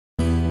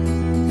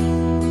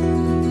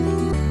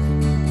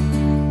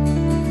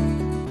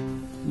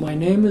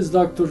name is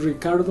Dr.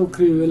 Ricardo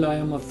Kriebel. I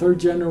am a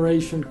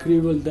third-generation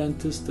Kriebel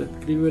dentist at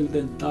Kriebel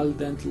Dental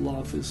dental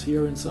office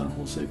here in San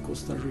Jose,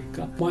 Costa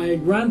Rica. My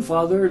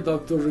grandfather,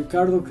 Dr.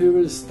 Ricardo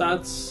Kriebel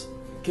Staats,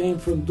 came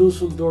from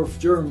Dusseldorf,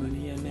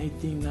 Germany in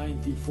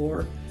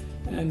 1894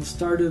 and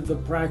started the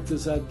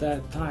practice at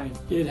that time.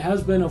 It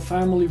has been a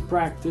family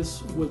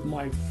practice with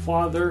my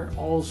father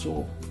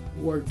also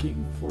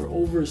working for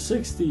over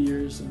 60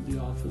 years in the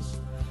office.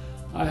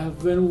 I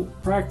have been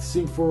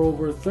practicing for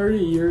over 30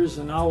 years,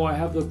 and now I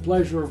have the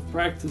pleasure of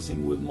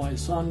practicing with my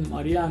son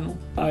Mariano.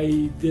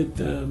 I did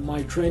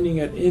my training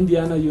at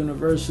Indiana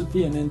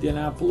University in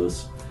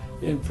Indianapolis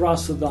in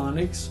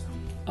Prosthodontics.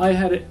 I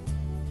had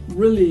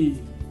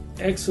really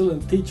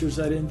excellent teachers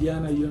at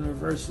Indiana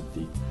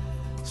University,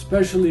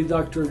 especially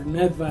Dr.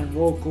 Ned Van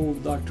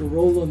Rokel, Dr.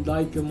 Roland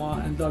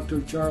Dykema, and Dr.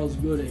 Charles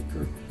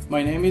Goodacre.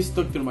 My name is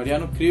Dr.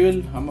 Mariano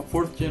Kriebel. I'm a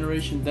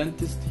fourth-generation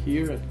dentist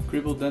here at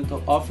Kriebel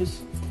Dental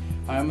office.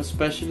 I am a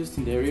specialist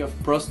in the area of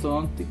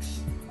prosthodontics.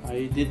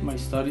 I did my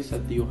studies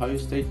at the Ohio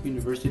State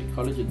University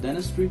College of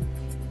Dentistry.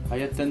 I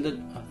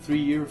attended a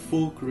 3-year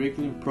full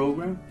curriculum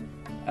program.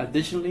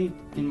 Additionally,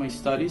 in my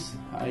studies,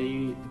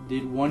 I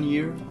did 1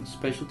 year of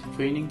specialty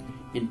training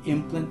in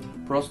implant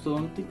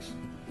prosthodontics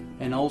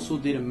and also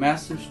did a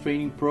master's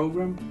training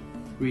program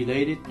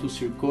related to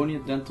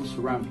zirconia dental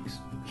ceramics.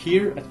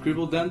 Here at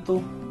Kriebel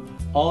Dental,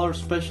 all our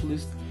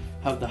specialists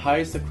have the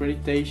highest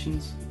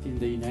accreditations in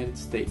the United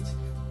States.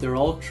 They're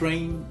all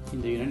trained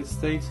in the United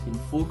States in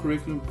full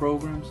curriculum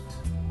programs.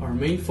 Our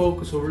main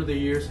focus over the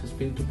years has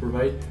been to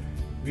provide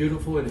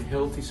beautiful and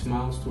healthy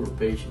smiles to our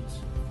patients.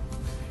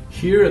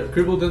 Here at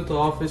Kriebel Dental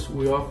office,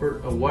 we offer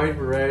a wide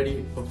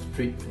variety of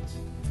treatments,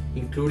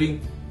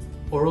 including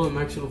oral and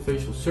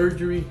maxillofacial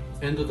surgery,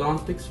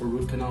 endodontics or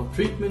root canal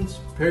treatments,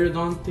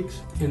 periodontics,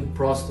 and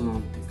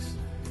prosthodontics.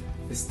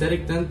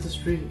 Aesthetic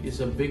dentistry is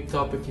a big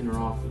topic in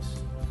our office.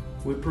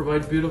 We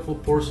provide beautiful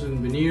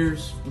porcelain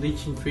veneers,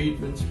 bleaching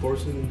treatments,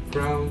 porcelain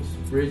crowns,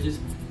 bridges,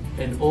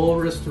 and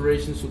all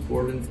restoration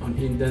supported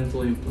in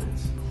dental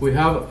implants. We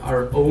have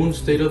our own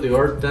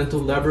state-of-the-art dental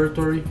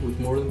laboratory with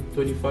more than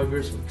 25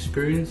 years of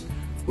experience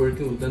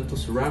working with dental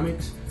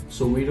ceramics,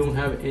 so we don't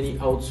have any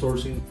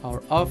outsourcing.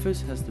 Our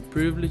office has the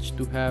privilege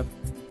to have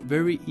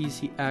very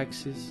easy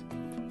access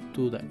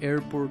to the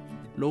airport,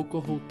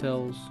 local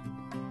hotels,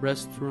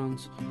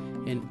 restaurants,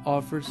 and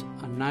offers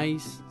a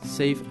nice,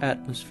 safe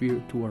atmosphere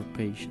to our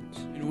patients.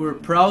 And we're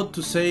proud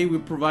to say we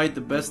provide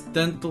the best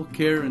dental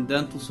care and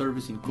dental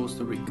service in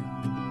Costa Rica.